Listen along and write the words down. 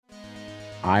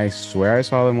I swear I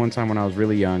saw them one time when I was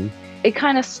really young. It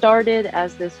kind of started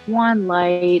as this one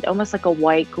light, almost like a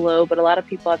white glow, but a lot of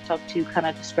people I've talked to kind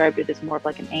of described it as more of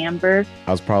like an amber.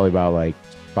 I was probably about like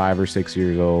 5 or 6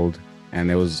 years old, and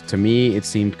it was to me it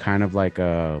seemed kind of like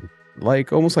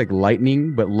like almost like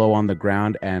lightning, but low on the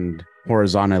ground and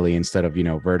horizontally instead of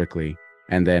vertically,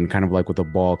 and then kind of like with a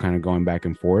ball kind of going back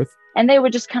and forth. And they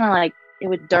would just kind of like, it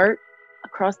would dart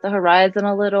across the horizon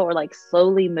a little or like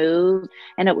slowly move,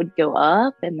 and it would go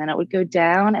up and then it would go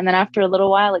down. And then after a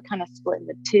little while, it kind of split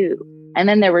into two. And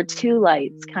then there were two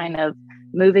lights kind of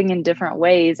moving in different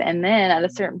ways. And then at a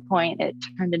certain point, it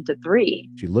turned into three.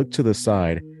 She looked to the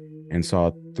side and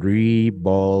saw three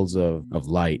balls of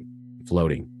light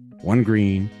floating, one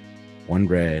green, one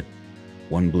red,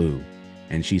 one blue.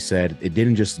 And she said it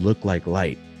didn't just look like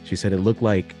light. She said it looked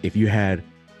like if you had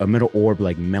a metal orb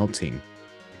like melting.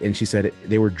 And she said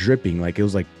they were dripping, like it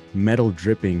was like metal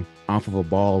dripping off of a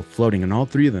ball floating, and all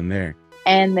three of them there.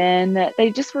 And then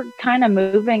they just were kind of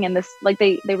moving in this, like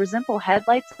they resemble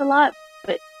headlights a lot,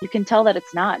 but you can tell that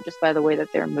it's not just by the way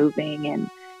that they're moving and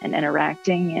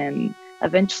interacting. And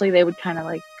eventually they would kind of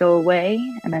like go away,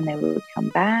 and then they would come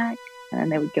back, and then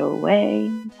they would go away.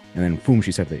 And then boom,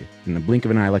 she said that in the blink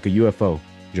of an eye, like a UFO,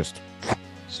 just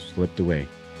slipped away.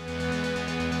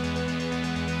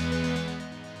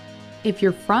 If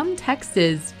you're from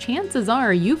Texas, chances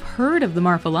are you've heard of the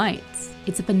Marfa Lights.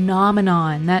 It's a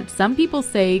phenomenon that some people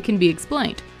say can be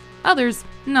explained, others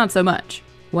not so much.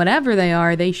 Whatever they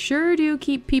are, they sure do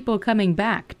keep people coming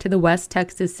back to the West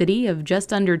Texas city of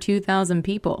just under 2,000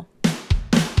 people.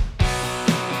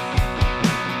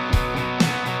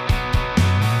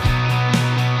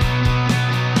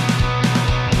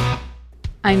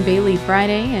 I'm Bailey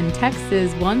Friday, and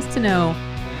Texas wants to know,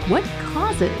 what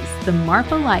causes the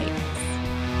Marfa Lights?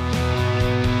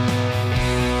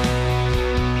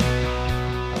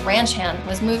 A ranch hand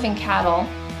was moving cattle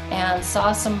and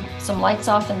saw some lights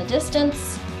off in the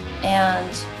distance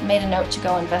and made a note to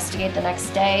go investigate the next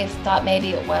day. Thought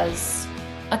maybe it was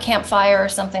a campfire or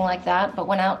something like that, but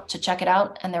went out to check it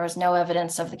out, and there was no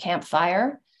evidence of the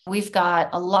campfire. We've got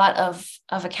a lot of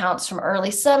accounts from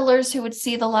early settlers who would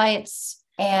see the lights,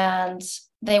 and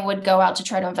they would go out to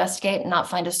try to investigate and not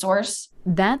find a source.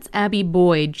 That's Abby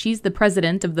Boyd. She's the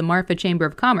president of the Marfa Chamber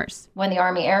of Commerce. When the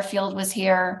Army Airfield was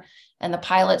here and the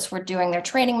pilots were doing their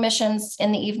training missions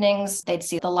in the evenings, they'd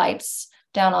see the lights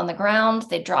down on the ground.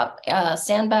 They'd drop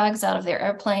sandbags out of their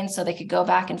airplane so they could go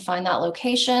back and find that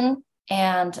location.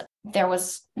 And there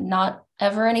was not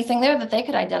ever anything there that they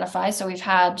could identify. So we've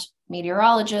had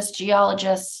meteorologists,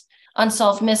 geologists,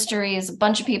 unsolved mysteries, a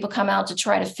bunch of people come out to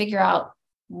try to figure out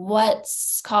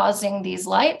what's causing these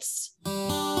lights.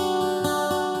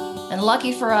 And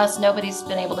lucky for us, nobody's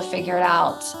been able to figure it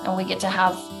out. And we get to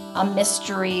have a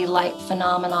mystery light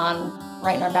phenomenon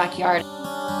right in our backyard.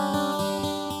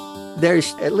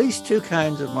 There's at least two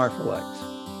kinds of Marfa lights.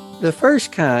 The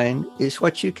first kind is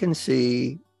what you can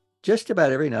see just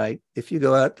about every night if you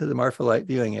go out to the Marfa Light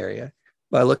viewing area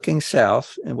by looking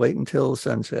south and wait until the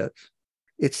sun sets.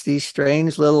 It's these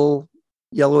strange little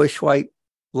yellowish white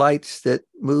lights that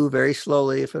move very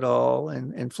slowly, if at all,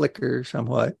 and flicker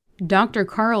somewhat. Dr.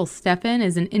 Carl Steffen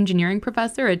is an engineering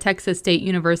professor at Texas State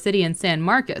University in San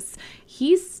Marcos.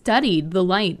 He studied the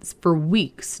lights for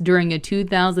weeks during a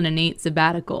 2008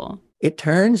 sabbatical. It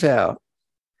turns out,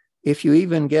 if you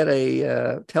even get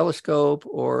a telescope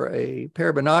or a pair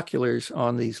of binoculars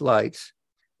on these lights,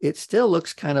 it still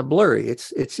looks kind of blurry.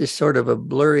 It's just sort of a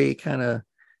blurry kind of,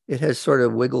 it has sort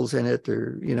of wiggles in it,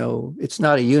 or, it's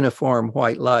not a uniform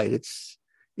white light.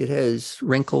 It has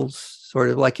wrinkles, sort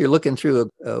of like you're looking through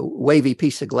a wavy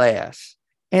piece of glass.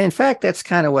 And in fact, that's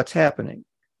kind of what's happening.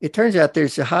 It turns out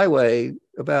there's a highway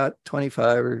about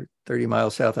 25 or 30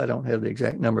 miles south, I don't have the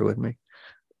exact number with me,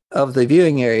 of the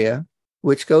viewing area,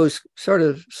 which goes sort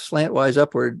of slantwise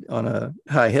upward on a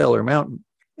high hill or mountain.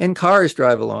 And cars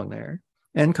drive along there.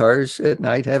 And cars at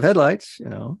night have headlights,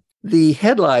 The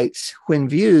headlights, when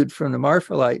viewed from the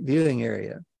Marfa Light viewing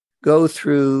area, go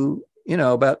through,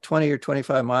 about 20 or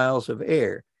 25 miles of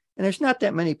air. And there's not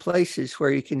that many places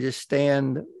where you can just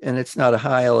stand, and it's not a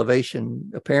high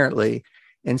elevation, apparently,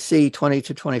 and see 20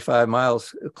 to 25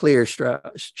 miles clear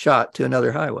shot to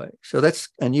another highway. So that's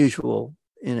unusual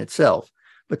in itself.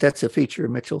 But that's a feature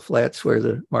of Mitchell Flats where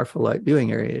the Marfa Light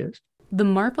viewing area is. The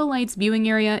Marfa Lights viewing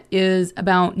area is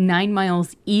about 9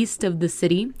 miles east of the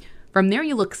city. From there,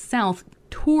 you look south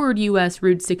toward U.S.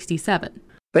 Route 67.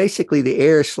 Basically, the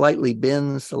air slightly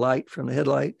bends the light from the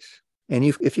headlights. And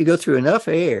if you go through enough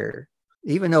air,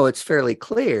 even though it's fairly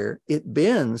clear, it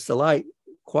bends the light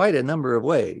quite a number of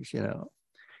ways,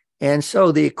 And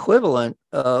so the equivalent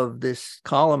of this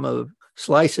column of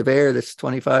slice of air that's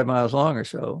 25 miles long or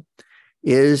so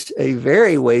is a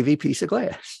very wavy piece of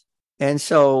glass. And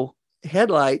so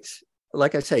headlights,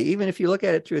 like I say, even if you look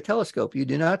at it through a telescope, you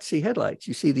do not see headlights.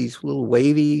 You see these little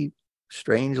wavy,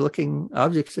 strange looking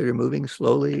objects that are moving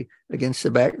slowly against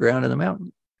the background of the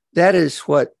mountain. That is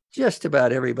what just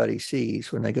about everybody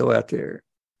sees when they go out there.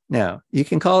 Now, you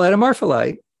can call that a Marfa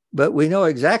light, but we know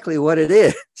exactly what it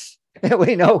is and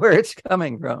we know where it's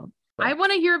coming from. I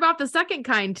want to hear about the second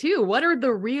kind too. What are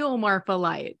the real Marfa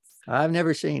lights? I've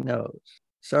never seen those.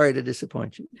 Sorry to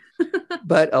disappoint you.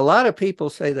 But a lot of people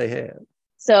say they have.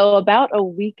 So about a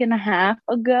week and a half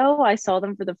ago, I saw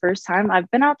them for the first time. I've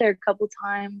been out there a couple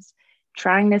times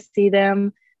trying to see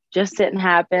them. Just didn't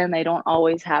happen. They don't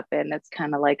always happen. It's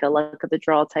kind of like a luck of the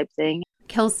draw type thing.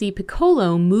 Kelsey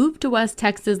Piccolo moved to West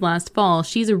Texas last fall.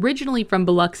 She's originally from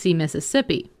Biloxi,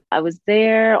 Mississippi. I was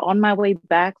there on my way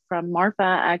back from Marfa,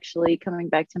 actually coming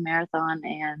back to Marathon,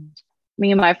 and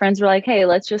me and my friends were like, hey,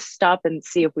 let's just stop and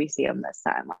see if we see them this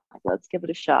time. Like, let's give it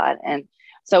a shot. And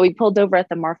so we pulled over at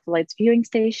the Marfa Lights viewing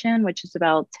station, which is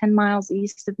about 10 miles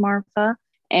east of Marfa.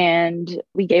 And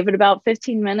we gave it about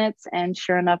 15 minutes, and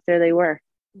sure enough, there they were.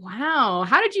 Wow.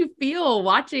 How did you feel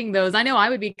watching those? I know I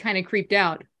would be kind of creeped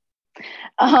out.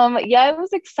 Yeah, it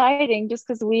was exciting just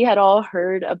because we had all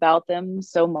heard about them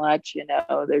so much. You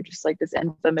know, they're just like this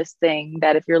infamous thing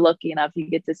that if you're lucky enough, you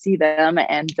get to see them.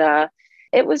 And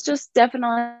it was just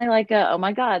definitely like, oh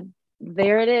my God,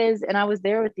 there it is. And I was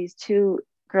there with these two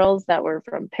girls that were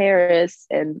from Paris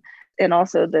and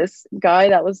also this guy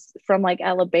that was from like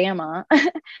Alabama.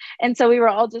 And so we were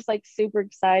all just like super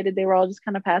excited. They were all just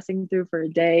kind of passing through for a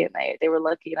day, and they were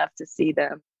lucky enough to see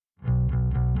them.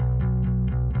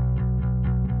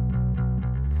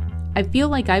 I feel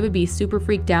like I would be super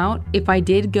freaked out if I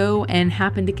did go and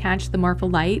happen to catch the Marfa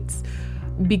lights,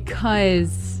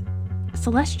 because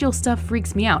celestial stuff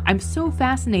freaks me out. I'm so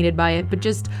fascinated by it, but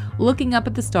just looking up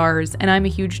at the stars, and I'm a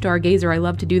huge stargazer, I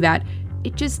love to do that,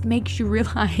 it just makes you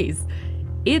realize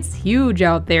it's huge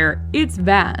out there. It's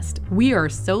vast. We are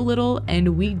so little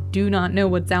and we do not know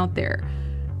what's out there.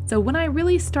 So when I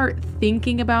really start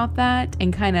thinking about that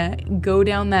and kind of go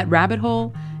down that rabbit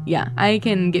hole, yeah, I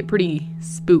can get pretty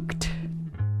spooked.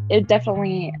 It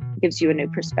definitely gives you a new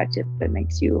perspective. It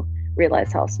makes you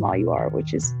realize how small you are,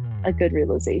 which is a good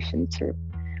realization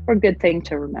or good thing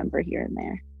to remember here and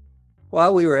there.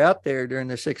 While we were out there during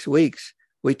the 6 weeks,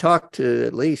 we talked to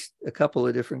at least a couple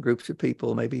of different groups of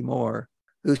people, maybe more,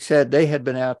 who said they had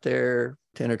been out there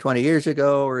 10 or 20 years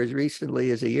ago or as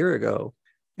recently as a year ago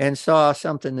and saw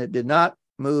something that did not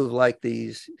move like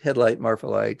these headlight Marfa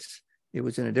lights. It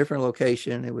was in a different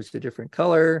location. It was a different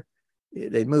color.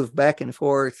 They'd move back and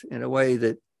forth in a way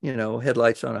that, you know,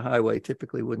 headlights on a highway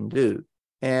typically wouldn't do,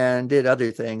 and did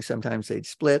other things. Sometimes they'd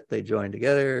split, they'd join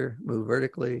together, move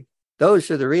vertically. Those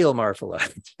are the real Marfa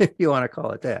lights, if you want to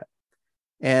call it that.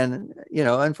 And, you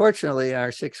know, unfortunately,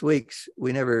 our 6 weeks,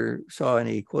 we never saw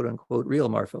any quote unquote real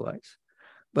Marfa lights.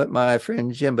 But my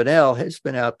friend Jim Bonnell has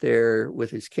been out there with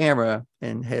his camera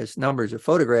and has numbers of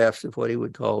photographs of what he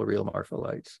would call real Marfa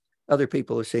lights. Other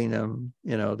people have seen them.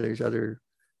 You know, there's other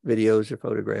videos or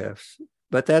photographs,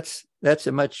 but that's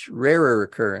a much rarer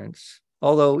occurrence.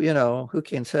 Although, you know, who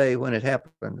can say when it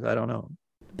happens? I don't know.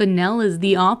 Bonnell is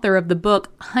the author of the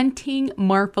book Hunting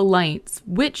Marfa Lights,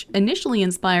 which initially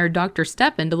inspired Dr.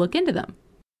 Steffen to look into them.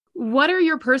 What are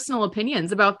your personal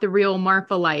opinions about the real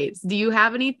Marfa lights? Do you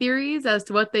have any theories as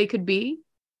to what they could be?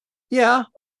 Yeah,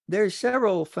 there's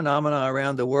several phenomena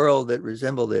around the world that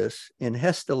resemble this. In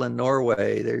Hessdalen,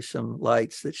 Norway, there's some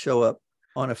lights that show up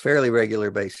on a fairly regular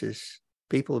basis.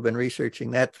 People have been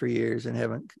researching that for years and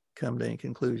haven't come to any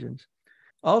conclusions.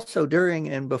 Also, during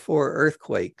and before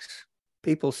earthquakes,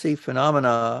 people see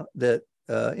phenomena that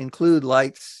include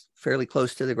lights fairly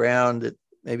close to the ground that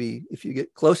maybe if you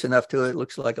get close enough to it, it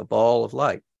looks like a ball of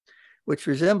light, which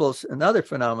resembles another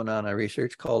phenomenon I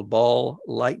researched called ball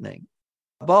lightning.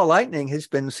 Ball lightning has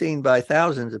been seen by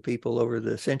thousands of people over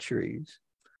the centuries.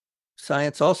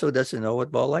 Science also doesn't know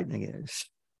what ball lightning is,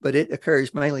 but it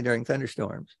occurs mainly during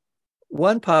thunderstorms.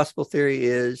 One possible theory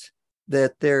is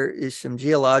that there is some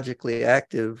geologically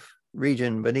active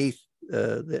region beneath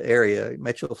the area,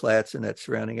 Mitchell Flats and that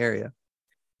surrounding area.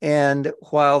 And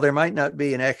while there might not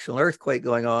be an actual earthquake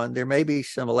going on, there may be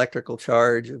some electrical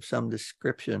charge of some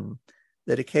description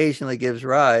that occasionally gives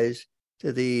rise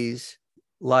to these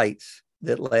lights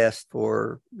that last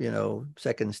for, you know,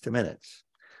 seconds to minutes.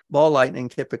 Ball lightning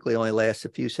typically only lasts a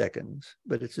few seconds,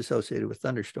 but it's associated with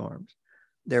thunderstorms.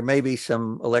 There may be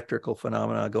some electrical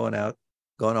phenomena going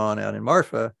on out in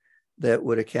Marfa that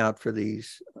would account for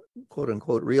these quote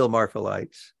unquote real Marfa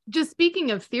Lights. Just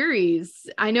speaking of theories,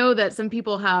 I know that some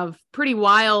people have pretty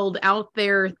wild out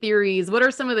there theories. What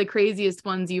are some of the craziest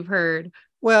ones you've heard?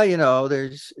 Well,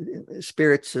 there's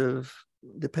spirits of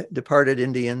departed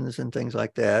Indians and things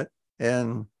like that.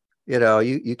 And,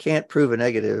 you can't prove a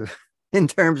negative in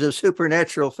terms of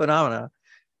supernatural phenomena.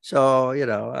 So,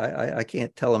 I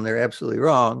can't tell them they're absolutely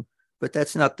wrong, but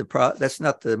that's not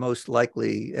the most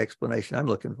likely explanation I'm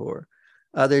looking for.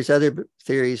 There's other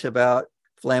theories about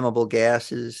flammable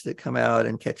gases that come out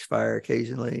and catch fire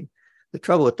occasionally. The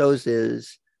trouble with those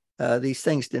is these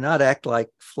things do not act like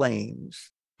flames.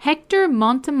 Hector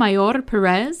Montemayor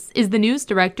Perez is the news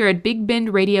director at Big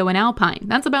Bend Radio in Alpine.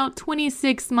 That's about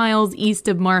 26 miles east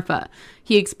of Marfa.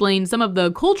 He explained some of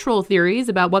the cultural theories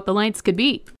about what the lights could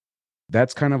be.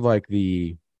 That's kind of like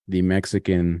the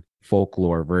Mexican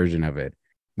folklore version of it,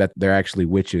 that they're actually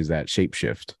witches that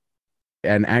shapeshift.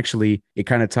 And actually, it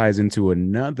kind of ties into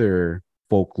another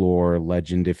folklore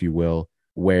legend, if you will,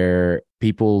 where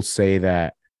people say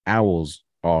that owls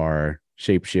are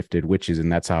shapeshifted witches,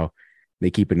 and that's how they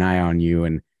keep an eye on you.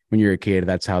 And when you're a kid,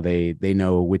 that's how they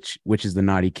know which is the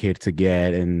naughty kid to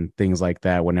get and things like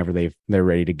that whenever they're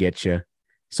ready to get you.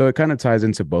 So it kind of ties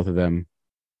into both of them.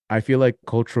 I feel like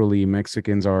culturally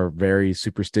Mexicans are very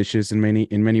superstitious in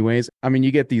many ways. I mean,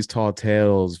 you get these tall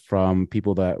tales from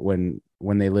people that when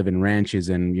they live in ranches,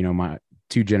 and my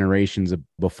two generations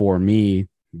before me,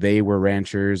 they were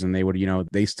ranchers, and they would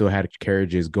they still had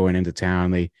carriages going into town.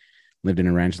 They lived in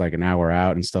a ranch like an hour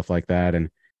out and stuff like that, and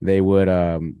they would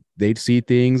they'd see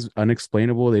things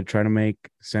unexplainable. They'd try to make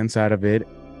sense out of it.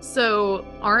 So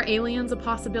are aliens a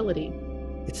possibility?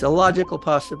 It's a logical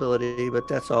possibility, but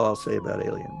that's all I'll say about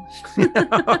aliens.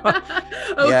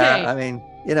 Okay. Yeah, I mean,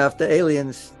 if the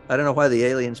aliens, I don't know why the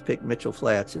aliens picked Mitchell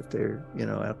Flats if they're,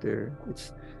 out there.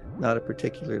 It's not a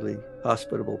particularly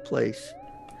hospitable place.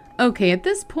 Okay, at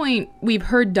this point, we've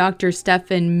heard Dr.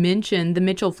 Stephan mention the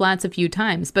Mitchell Flats a few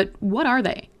times, but what are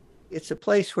they? It's a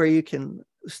place where you can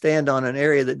stand on an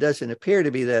area that doesn't appear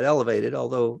to be that elevated,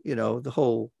 although, the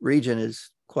whole region is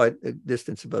quite a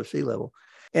distance above sea level,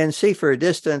 and see for a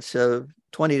distance of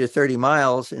 20 to 30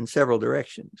 miles in several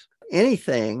directions.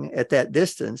 Anything at that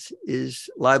distance is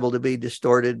liable to be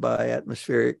distorted by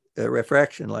atmospheric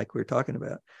refraction, like we're talking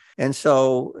about. And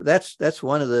so that's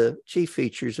one of the chief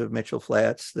features of Mitchell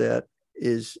Flats that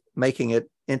is making it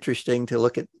interesting to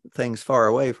look at things far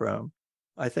away from.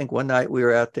 I think one night we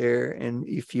were out there, and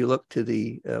if you look to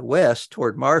the west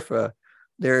toward Marfa,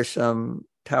 there are some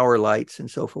tower lights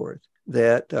and so forth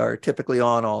that are typically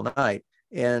on all night.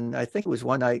 And I think it was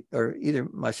one night, or either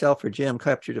myself or Jim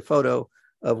captured a photo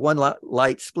of one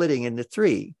light splitting into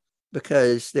three,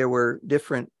 because there were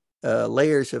different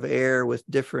layers of air with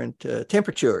different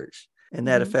temperatures, and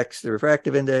that affects the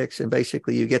refractive index. And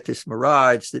basically you get this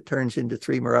mirage that turns into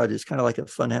three mirages, kind of like a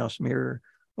funhouse mirror,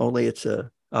 only it's a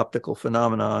optical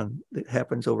phenomenon that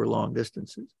happens over long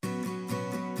distances.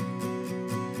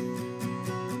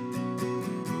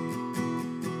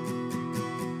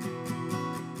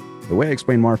 The way I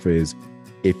explain Marfa is,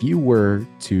 if you were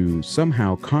to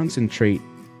somehow concentrate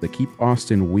the Keep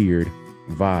Austin Weird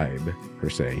vibe, per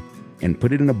se, and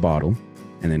put it in a bottle,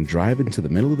 and then drive into the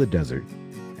middle of the desert,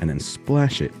 and then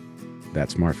splash it,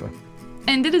 that's Marfa.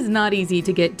 And it is not easy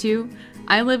to get to.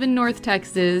 I live in North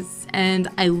Texas, and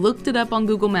I looked it up on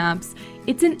Google Maps.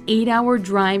 It's an 8-hour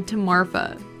drive to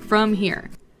Marfa from here.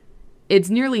 It's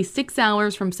nearly 6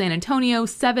 hours from San Antonio,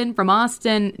 7 from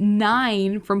Austin,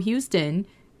 9 from Houston.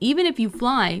 Even if you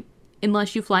fly,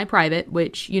 unless you fly private,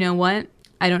 which, you know what?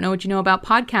 I don't know what you know about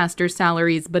podcaster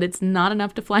salaries, but it's not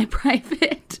enough to fly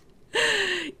private.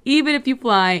 Even if you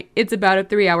fly, it's about a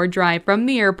 3-hour drive from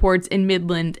the airports in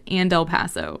Midland and El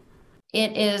Paso.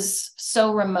 It is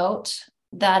so remote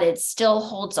that it still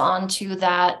holds on to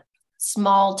that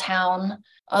small town,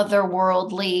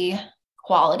 otherworldly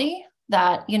quality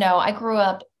that, I grew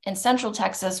up in Central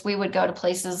Texas. We would go to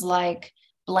places like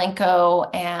Blanco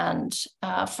and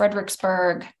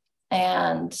Fredericksburg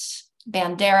and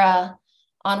Bandera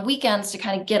on weekends to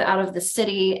kind of get out of the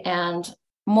city. And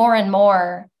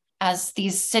more, as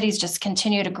these cities just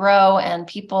continue to grow and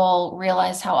people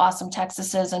realize how awesome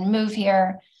Texas is and move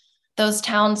here, those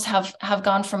towns have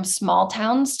gone from small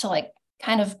towns to like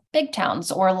kind of big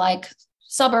towns or like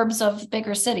suburbs of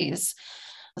bigger cities.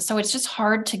 So it's just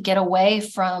hard to get away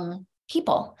from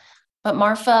people. But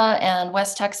Marfa and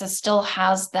West Texas still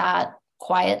has that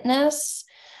quietness.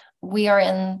 We are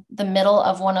in the middle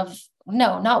of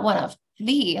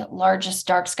the largest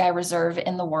dark sky reserve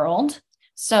in the world.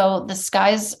 So the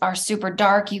skies are super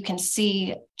dark. You can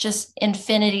see just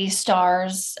infinity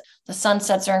stars. The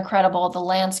sunsets are incredible. The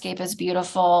landscape is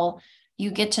beautiful. You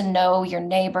get to know your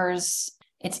neighbors.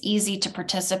 It's easy to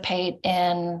participate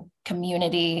in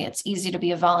community. It's easy to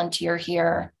be a volunteer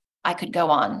here. I could go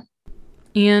on.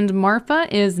 And Marfa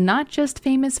is not just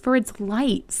famous for its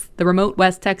lights. The remote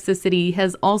West Texas city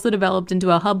has also developed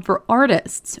into a hub for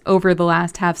artists over the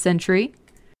last half century.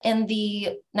 In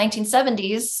the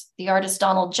 1970s, the artist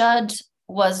Donald Judd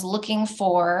was looking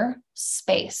for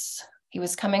space. He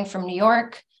was coming from New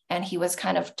York and he was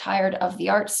kind of tired of the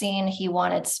art scene. He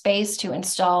wanted space to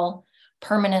install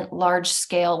permanent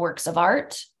large-scale works of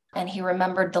art. And he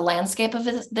remembered the landscape of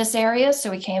this area.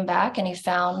 So he came back and he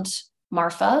found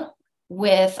Marfa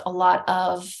with a lot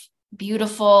of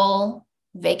beautiful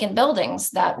vacant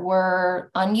buildings that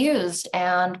were unused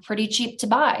and pretty cheap to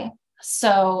buy.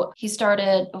 So he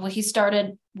started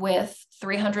with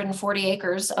 340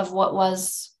 acres of what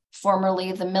was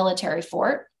formerly the military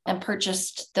fort and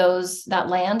purchased that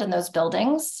land and those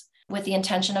buildings with the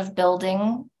intention of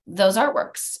building those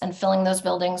artworks and filling those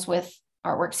buildings with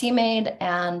artworks he made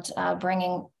and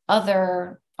bringing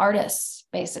other artists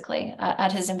basically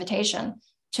at his invitation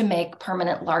to make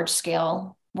permanent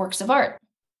large-scale works of art.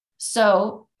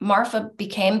 So Marfa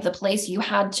became the place you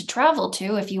had to travel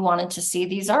to if you wanted to see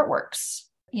these artworks.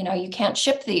 You know, you can't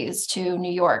ship these to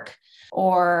New York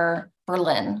or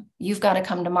Berlin. You've got to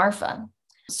come to Marfa.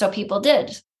 So people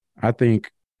did. I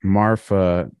think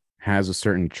Marfa has a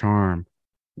certain charm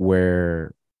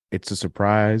where it's a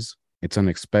surprise, it's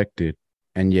unexpected,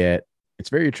 and yet it's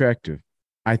very attractive.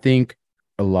 I think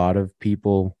a lot of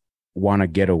people want to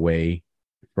get away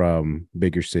from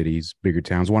bigger cities, bigger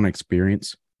towns, want to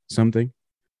experience something.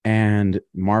 And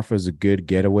Marfa is a good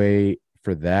getaway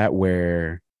for that,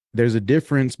 where there's a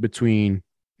difference between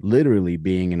literally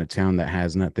being in a town that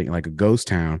has nothing, like a ghost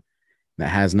town that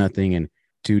has nothing and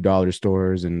 $2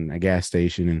 stores and a gas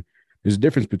station. And there's a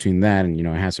difference between that and, it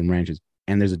has some ranches.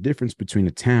 And there's a difference between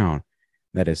a town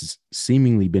that has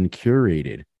seemingly been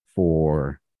curated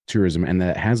for tourism and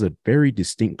that has a very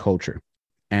distinct culture.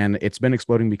 And it's been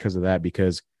exploding because of that,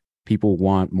 because people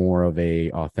want more of a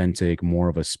authentic, more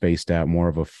of a spaced out, more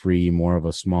of a free, more of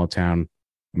a small town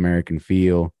American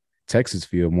feel, Texas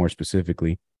feel more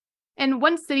specifically. And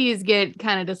once cities get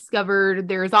kind of discovered,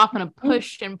 there's often a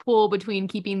push and pull between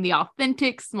keeping the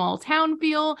authentic small town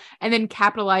feel and then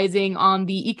capitalizing on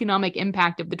the economic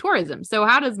impact of the tourism. So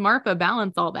how does Marfa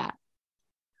balance all that?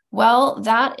 Well,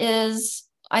 that is,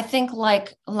 I think,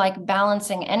 like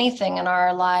balancing anything in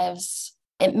our lives.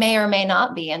 It may or may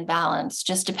not be in balance,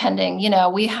 just depending.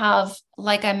 We have,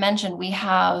 like I mentioned, we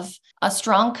have a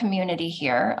strong community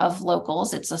here of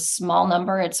locals. It's a small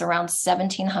number. It's around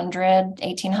 1,700,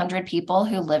 1,800 people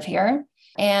who live here.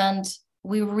 And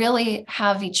we really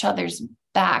have each other's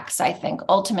backs, I think,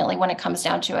 ultimately, when it comes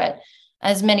down to it.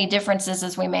 As many differences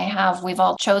as we may have, we've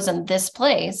all chosen this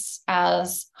place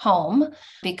as home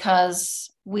because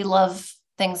we love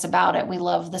things about it. We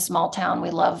love the small town.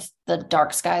 We love the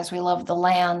dark skies. We love the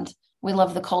land. We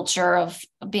love the culture of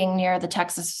being near the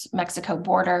Texas-Mexico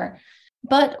border.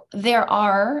 But there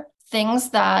are things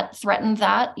that threaten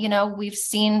that. We've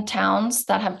seen towns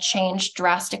that have changed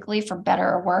drastically for better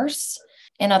or worse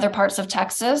in other parts of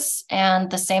Texas. And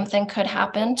the same thing could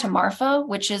happen to Marfa,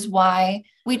 which is why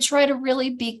we try to really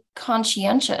be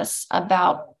conscientious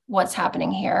about what's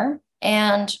happening here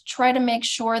and try to make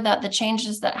sure that the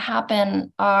changes that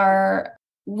happen are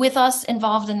with us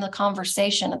involved in the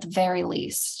conversation at the very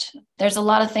least. There's a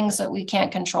lot of things that we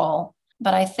can't control,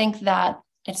 but I think that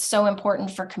it's so important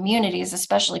for communities,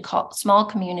 especially small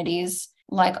communities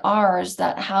like ours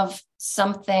that have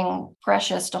something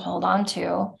precious to hold on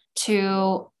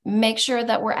to make sure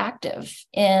that we're active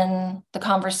in the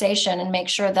conversation and make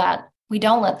sure that we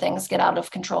don't let things get out of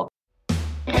control.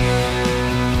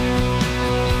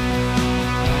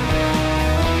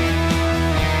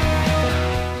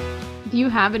 Do you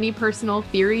have any personal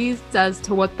theories as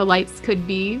to what the lights could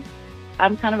be?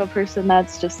 I'm kind of a person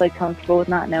that's just comfortable with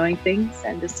not knowing things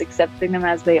and just accepting them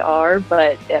as they are.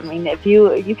 But I mean, if you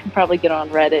can probably get on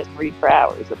Reddit and read for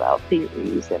hours about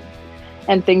theories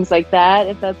and things like that,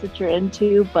 if that's what you're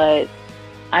into. But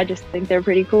I just think they're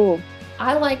pretty cool.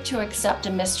 I like to accept a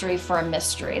mystery for a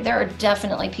mystery. There are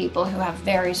definitely people who have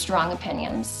very strong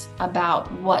opinions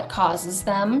about what causes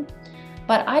them.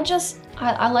 But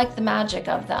I like the magic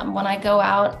of them. When I go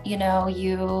out, you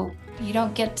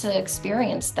don't get to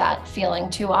experience that feeling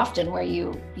too often where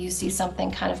you see something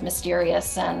kind of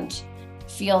mysterious and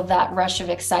feel that rush of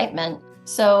excitement.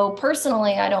 So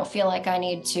personally, I don't feel like I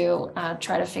need to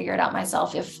try to figure it out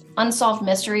myself. If Unsolved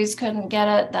Mysteries couldn't get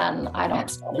it, then I don't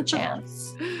stand a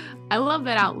chance. I love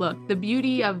that outlook, the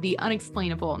beauty of the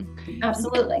unexplainable.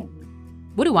 Absolutely.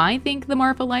 What do I think the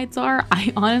Marfa Lights are?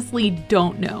 I honestly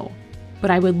don't know.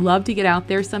 But I would love to get out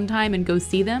there sometime and go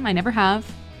see them. I never have.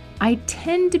 I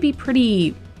tend to be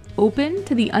pretty open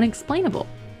to the unexplainable.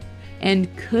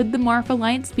 And could the Marfa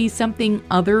Lights be something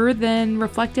other than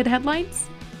reflected headlights?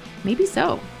 Maybe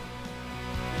so.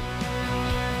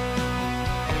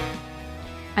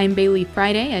 I'm Bailey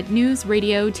Friday at News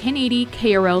Radio 1080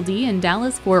 KRLD in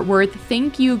Dallas, Fort Worth.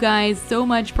 Thank you guys so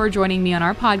much for joining me on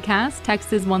our podcast,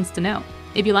 Texas Wants to Know.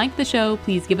 If you like the show,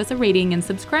 please give us a rating and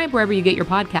subscribe wherever you get your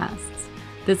podcasts.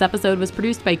 This episode was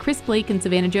produced by Chris Blake and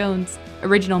Savannah Jones.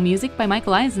 Original music by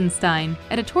Michael Eisenstein.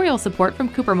 Editorial support from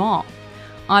Cooper Mall.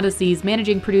 Odyssey's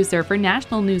managing producer for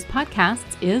National News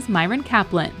Podcasts is Myron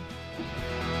Kaplan.